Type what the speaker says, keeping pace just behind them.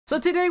So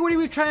today we're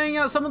going to be trying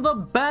out some of the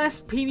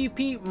best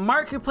PvP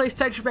marketplace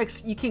texture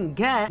packs you can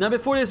get. Now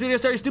before this video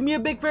starts, do me a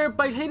big favor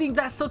by hitting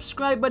that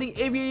subscribe button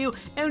if you're new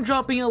and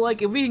dropping a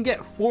like. If we can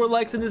get 4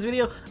 likes in this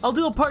video, I'll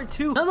do a part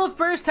 2. Now the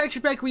first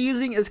texture pack we're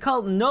using is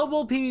called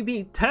Noble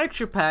PvP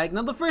Texture Pack.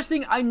 Now the first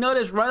thing I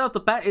noticed right off the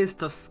bat is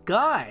the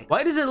sky.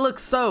 Why does it look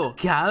so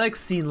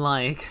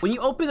galaxy-like? When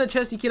you open the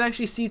chest, you can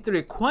actually see through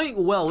it quite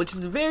well, which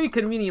is very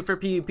convenient for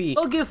PvP.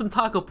 I'll give some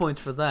taco points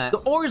for that. The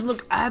ores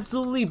look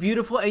absolutely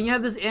beautiful, and you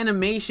have this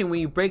animation when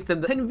you break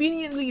them,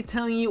 conveniently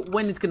telling you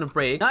when it's gonna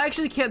break. Now, I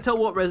actually can't tell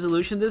what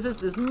resolution this is.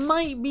 This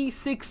might be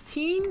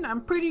 16,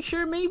 I'm pretty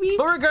sure, maybe.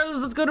 But regardless,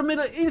 let's go to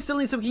middle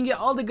instantly so we can get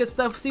all the good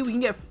stuff. See, we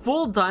can get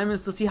full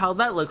diamonds to see how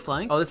that looks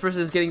like. Oh, this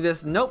person is getting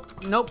this.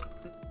 Nope, nope.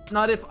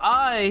 Not if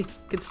I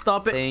could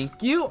stop it.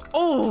 Thank you.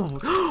 Oh,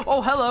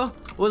 oh, hello.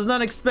 Was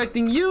not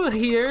expecting you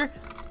here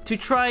to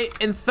try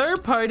in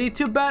third party.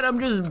 Too bad I'm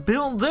just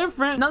built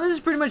different. Now this is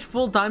pretty much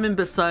full diamond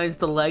besides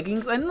the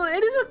leggings, and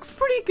it looks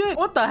pretty good.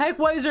 What the heck?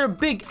 Why is there a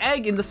big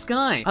egg in the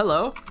sky?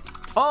 Hello?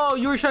 Oh,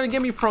 you were trying to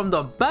get me from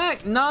the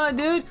back? Nah,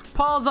 dude.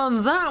 Pause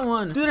on that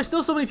one. Dude, there's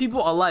still so many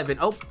people alive. And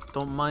oh,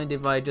 don't mind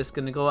if I just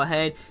gonna go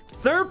ahead.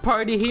 Third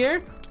party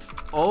here.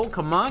 Oh,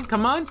 come on,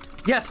 come on.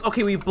 Yes,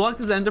 okay, we blocked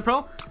this ender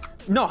pearl.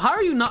 No, how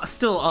are you not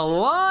still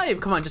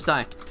alive? Come on, just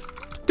die.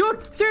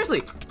 Dude,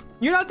 seriously.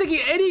 You're not taking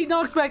any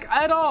knockback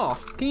at all.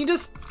 Can you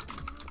just...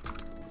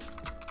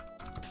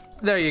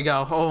 There you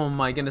go. Oh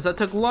my goodness, that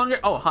took longer.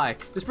 Oh, hi.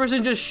 This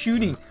person just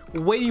shooting,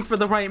 waiting for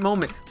the right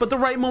moment. But the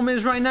right moment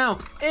is right now.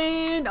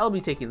 And I'll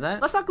be taking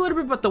that. Let's talk a little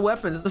bit about the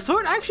weapons. The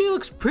sword actually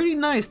looks pretty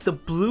nice. The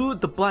blue,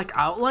 the black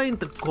outline,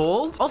 the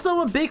gold. Also,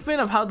 I'm a big fan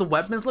of how the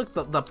weapons look.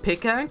 The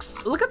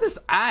pickaxe. Look at this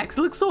axe.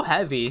 It looks so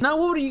heavy. Now,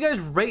 what would you guys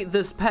rate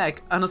this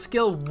pack on a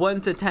scale of 1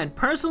 to 10?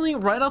 Personally,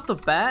 right off the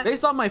bat,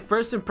 based on my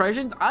first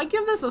impressions, I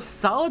give this a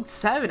solid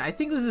 7. I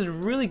think this is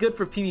really good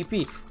for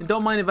PvP. And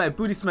don't mind if I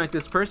booty smack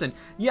this person.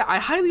 Yeah, I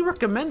highly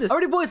recommend this.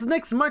 Alrighty, boys, the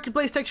next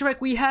marketplace texture pack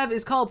we have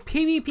is called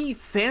PvP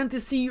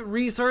Fantasy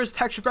Resource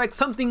Texture Pack,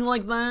 something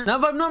like that. Now,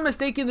 if I'm not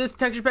mistaken, this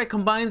texture pack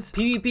combines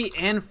PvP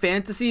and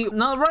fantasy.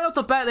 Now, right off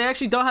the bat, they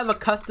actually don't have a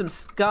custom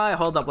sky.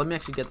 Hold up, let me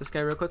actually get this guy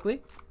real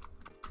quickly.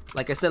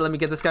 Like I said, let me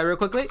get this guy real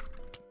quickly.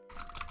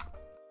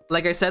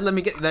 Like I said, let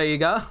me get... There you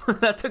go.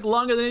 That took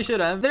longer than it should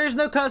have. There's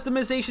no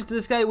customization to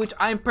this guy, which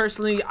I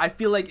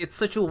feel like it's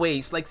such a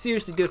waste. Like,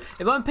 seriously, dude,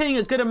 if I'm paying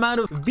a good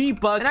amount of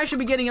V-Bucks, and I should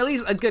be getting at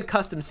least a good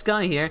custom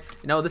sky here.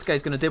 You know, this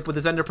guy's gonna dip with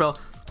his ender pearl.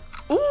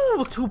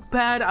 Ooh, too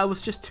bad. I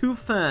was just too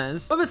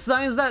fast. But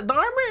besides that, the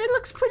armor, it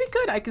looks pretty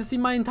good. I can see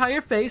my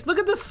entire face. Look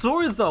at the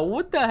sword, though.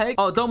 What the heck?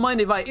 Oh, don't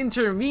mind if I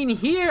intervene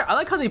here. I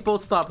like how they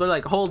both stop. They're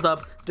like, hold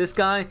up. This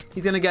guy,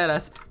 he's gonna get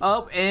us.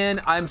 Oh,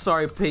 and I'm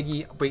sorry,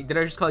 Piggy. Wait, did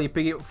I just call you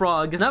Piggy?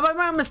 Frog. Now, if I'm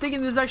not mistaken,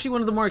 this is actually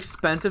one of the more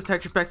expensive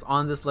texture packs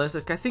on this list.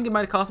 Like, I think it might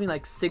have cost me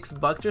like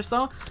 $6 or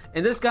so.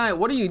 And this guy,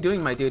 what are you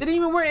doing, my dude? Didn't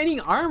even wear any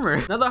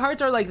armor. Now, the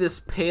hearts are like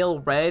this pale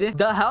red.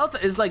 The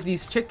health is like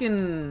these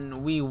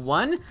chicken... We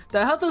won?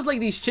 The health is like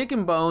these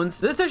chicken bones.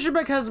 This texture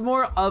pack has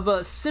more of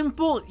a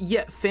simple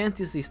yet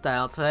fantasy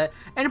style to it.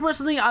 And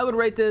personally, I would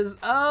rate this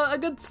a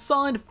good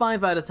solid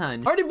 5 out of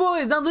 10. Alrighty,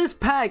 boys. Now, this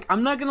pack,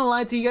 I'm not gonna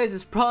lie to you guys,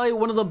 it's probably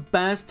one of the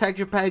best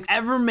texture packs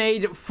ever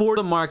made for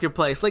the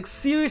marketplace. Like,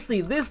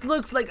 seriously, this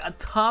looks like a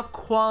top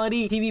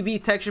quality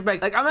PvP texture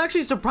pack. Like, I'm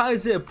actually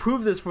surprised they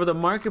approved this for the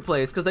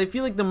marketplace, because I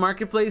feel like the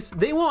marketplace,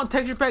 they want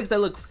texture packs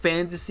that look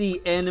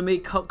fantasy, anime,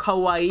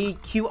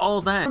 kawaii, cute, all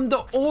that. From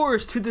the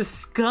ores to the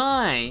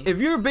sky. If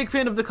you're a big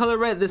fan of the color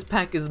red, this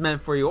pack is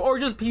meant for you, or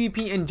just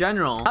PvP in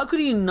general. How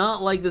could you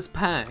not like this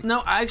pack?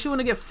 Now, I actually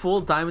want to get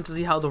full diamond to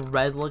see how the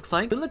red looks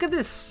like. But look at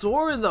this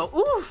sword, though.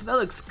 Oof, that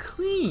looks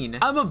clean.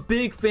 I'm a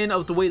big fan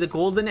of the way the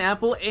golden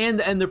apple and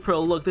the ender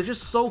pearl look. They're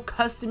just so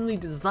customly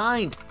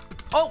designed.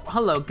 Oh,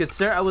 hello, good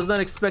sir. I was not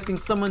expecting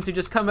someone to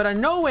just come out of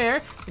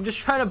nowhere and just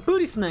try to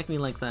booty smack me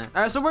like that.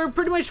 All right, so we're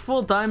pretty much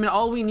full diamond.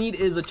 All we need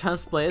is a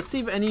chest plate. Let's see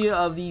if any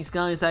of these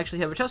guys actually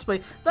have a chest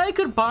plate that I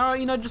could borrow,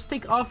 you know, just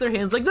take off their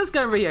hands. Like this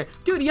guy over here.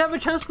 Dude, you have a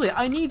chest plate.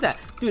 I need that.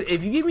 Dude,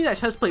 if you give me that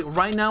chest plate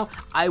right now,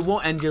 I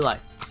won't end your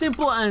life.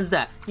 Simple as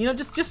that. You know,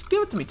 just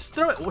give it to me. Just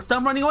throw it.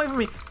 Stop running away from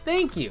me.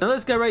 Thank you. Now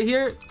this guy right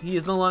here, he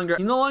no longer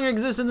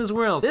exists in this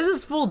world. This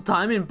is full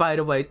diamond, by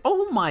the way.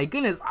 Oh my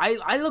goodness.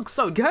 I look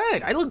so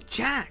good. I look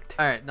jacked.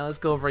 All right, now let's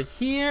go over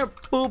here.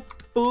 Boop,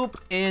 boop,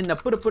 and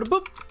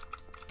boop.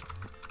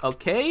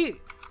 Okay.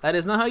 That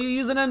is not how you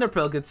use an ender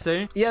pearl, good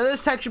sir. Yeah,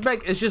 this texture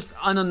pack is just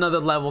on another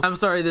level. I'm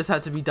sorry this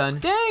had to be done.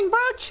 Dang, bro,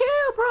 chill,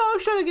 bro. I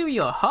was trying to give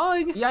you a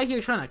hug. You out here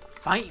trying to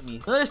fight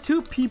me. Well, there's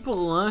 2 people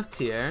left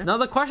here. Now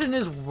the question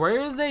is,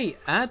 where are they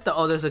at?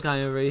 Oh, there's a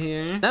guy over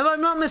here. Now, if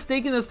I'm not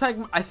mistaken, this pack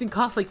I think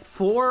costs like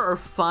 $4 or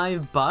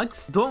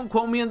 $5. Don't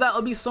quote me on that.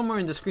 It'll be somewhere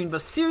in the screen.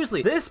 But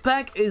seriously, this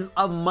pack is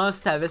a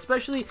must-have,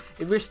 especially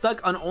if you're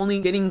stuck on only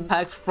getting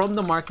packs from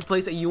the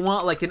marketplace and you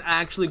want like an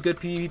actually good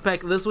PvP pack.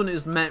 This one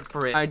is meant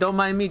for it. All right, don't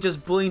mind me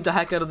just bullying the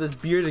heck out of this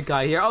bearded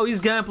guy here. Oh, he's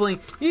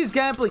gambling. He's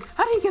gambling.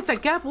 How did he get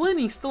that gamble in?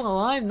 He's still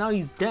alive. Now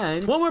he's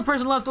dead. One more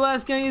person left. The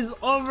last guy is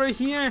over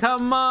here.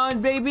 Come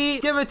on, baby.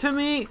 Give it to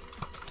me.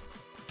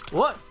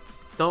 What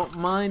Don't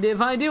mind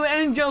if I do.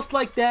 And just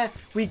like that,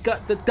 we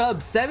got the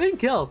dub. 7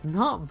 kills.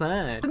 Not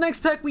bad. The next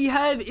pack we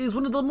have is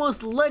one of the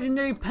most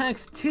legendary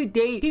packs to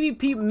date.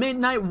 PvP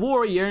Midnight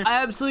Warrior.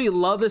 I absolutely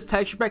love this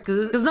texture pack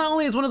because not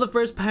only is one of the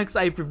first packs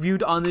I've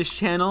reviewed on this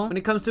channel when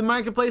it comes to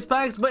marketplace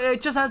packs, but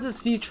it just has this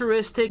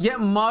futuristic yet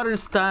modern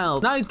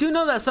style. Now I do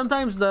know that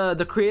sometimes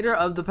the creator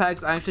of the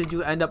packs actually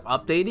do end up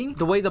updating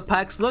the way the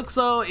packs look.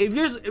 So if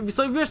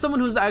you're someone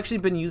who's actually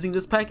been using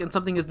this pack and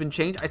something has been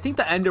changed, I think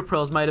the ender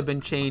pearls might have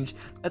been changed.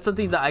 That's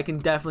something that I can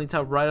definitely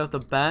tell right off the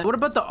bat. What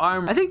about the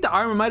armor? I think the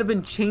armor might have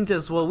been changed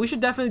as well. We should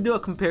definitely do a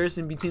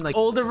comparison between like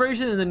older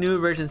version and the newer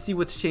version, see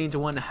what's changed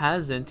and what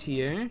hasn't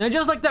here. Now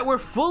just like that, we're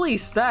fully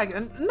stacked,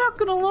 and not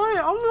gonna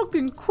lie, I'm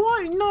looking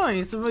quite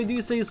nice if I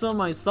do say so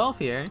myself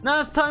here. Now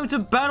it's time to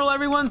battle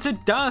everyone to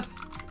death.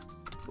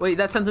 Wait,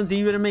 that sentence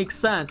didn't even make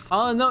sense.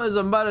 All I know is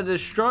I'm about to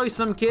destroy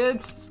some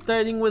kids,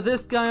 starting with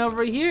this guy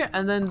over here,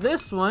 and then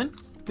this one.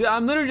 Dude,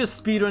 I'm literally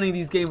just speedrunning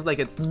these games like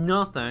it's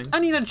nothing. I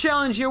need a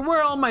challenge here.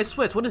 Where are all my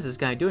swits? What is this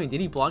guy doing? Did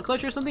he block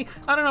clutch or something?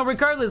 I don't know.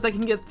 Regardless, I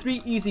can get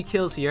 3 easy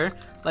kills here.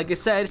 Like I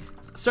said,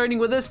 starting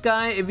with this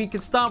guy, if he can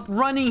stop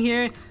running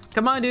here.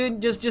 Come on,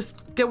 dude.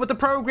 Just get with the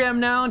program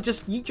now.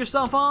 Just yeet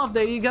yourself off.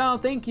 There you go.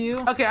 Thank you.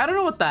 Okay, I don't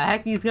know what the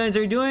heck these guys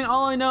are doing.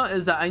 All I know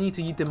is that I need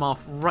to yeet them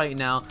off right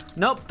now.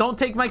 Nope, don't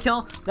take my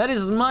kill. That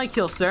is my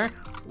kill, sir.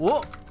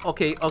 Whoa.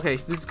 Okay.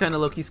 This is kind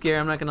of low-key scary.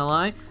 I'm not gonna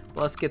lie.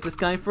 Let's get this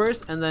guy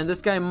first, and then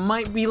this guy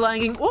might be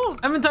lagging. Oh,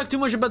 I haven't talked too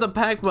much about the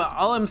pack, but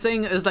all I'm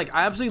saying is like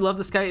I absolutely love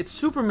this guy. It's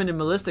super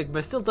minimalistic, but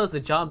it still does the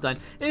job done.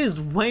 It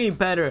is way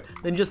better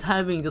than just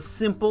having the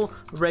simple,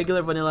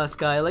 regular vanilla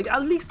sky. Like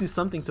at least do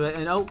something to it.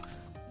 And oh,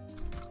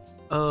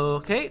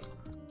 okay,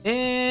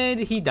 and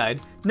he died.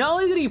 Not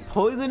only did he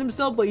poison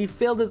himself, but he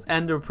failed his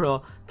ender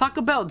pearl. Talk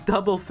about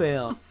double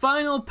fail. The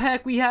final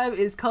pack we have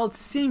is called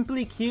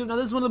Simply Cute. Now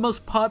this is one of the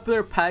most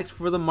popular packs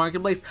for the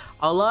marketplace.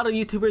 A lot of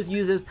YouTubers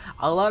use this.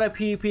 A lot of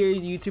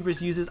PvP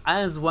YouTubers use this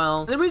as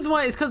well. And the reason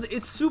why is because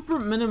it's super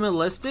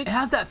minimalistic. It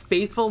has that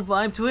faithful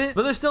vibe to it,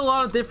 but there's still a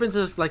lot of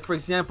differences. Like for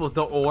example,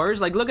 the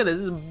ores. Like look at this.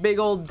 This is a big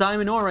old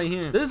diamond ore right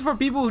here. This is for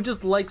people who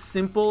just like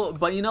simple,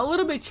 but you know, a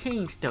little bit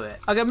change to it.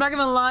 Okay, I'm not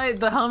gonna lie.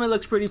 The helmet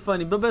looks pretty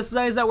funny, but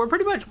besides that, we're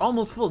pretty much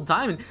almost full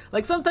diamond.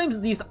 Like sometimes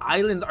these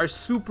islands are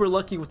super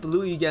lucky with the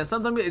loot you get.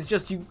 Sometimes it's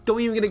just you don't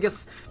even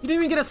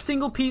get a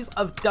single piece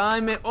of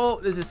diamond. Oh,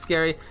 this is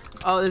scary.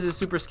 Oh, this is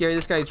super scary.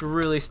 This guy's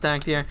really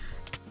stacked here.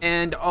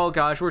 And oh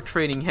gosh, we're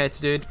trading hits,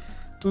 dude.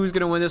 Who's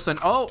gonna win this one?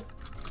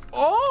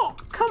 Oh,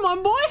 come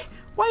on, boy.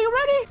 Why are you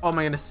ready? Oh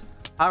my goodness.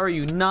 How are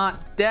you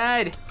not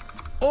dead?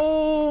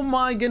 Oh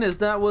my goodness,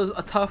 that was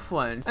a tough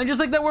one. And just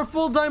like that, we're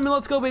full diamond.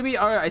 Let's go, baby.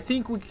 All right, I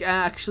think we can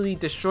actually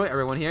destroy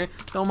everyone here.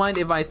 Don't mind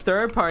if I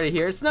third party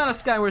here. It's not a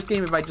Skywars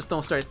game if I just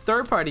don't start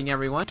third partying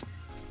everyone.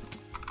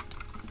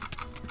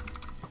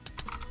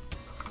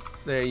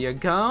 There you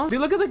go. Dude,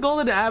 look at the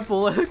golden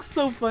apple. It looks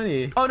so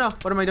funny. Oh no,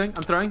 what am I doing?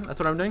 I'm throwing. That's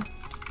what I'm doing.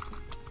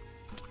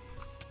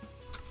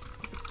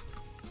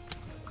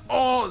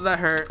 Oh, that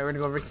hurt. We're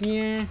gonna go over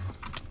here.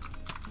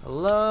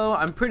 Hello.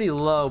 I'm pretty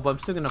low, but I'm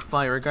still gonna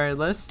fight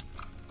regardless.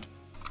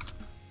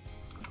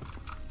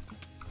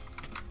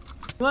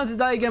 He wants to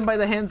die again by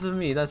the hands of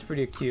me. That's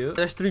pretty cute.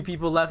 There's 3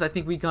 people left. I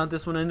think we got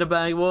this one in the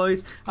bag,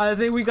 boys. I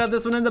think we got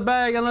this one in the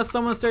bag, unless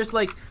someone starts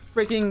like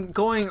freaking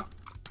going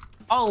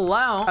all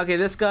out. Okay,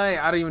 this guy,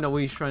 I don't even know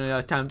what he's trying to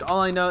attempt.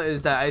 All I know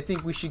is that I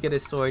think we should get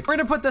his sword. We're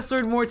gonna put the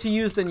sword more to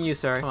use than you,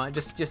 sir. Come on,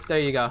 just there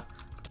you go.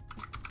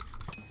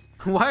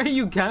 Why are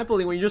you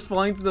gambling when you're just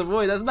falling to the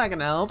void? That's not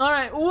gonna help. All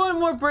right, one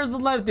more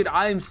person left, dude.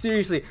 I am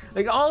seriously,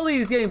 like all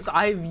these games,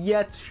 I've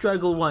yet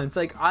struggled once.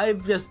 Like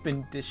I've just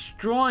been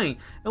destroying.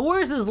 And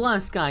where's this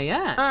last guy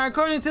at? All right,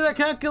 according to the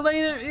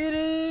calculator, it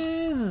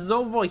is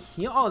over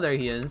here. Oh, there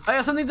he is. I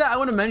got something that I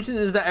want to mention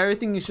is that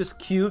everything is just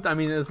cubed. I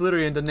mean, it's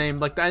literally in the name,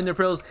 like the ender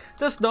pearls,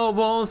 the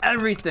snowballs,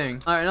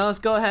 everything. All right, now let's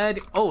go ahead.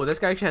 Oh, this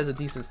guy actually has a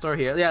decent store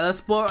here. Yeah, let's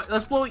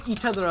blow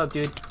each other up,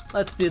 dude.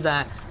 Let's do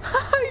that.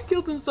 He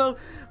killed himself.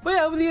 But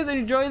yeah, hopefully you guys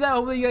enjoyed that.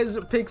 Hopefully you guys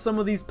pick some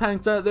of these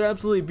packs out. They're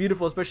absolutely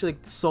beautiful, especially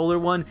like the solr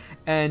one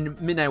and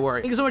Midnight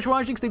Warrior. Thank you so much for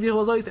watching. Stay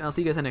beautiful as always, and I'll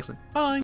see you guys in the next one. Bye.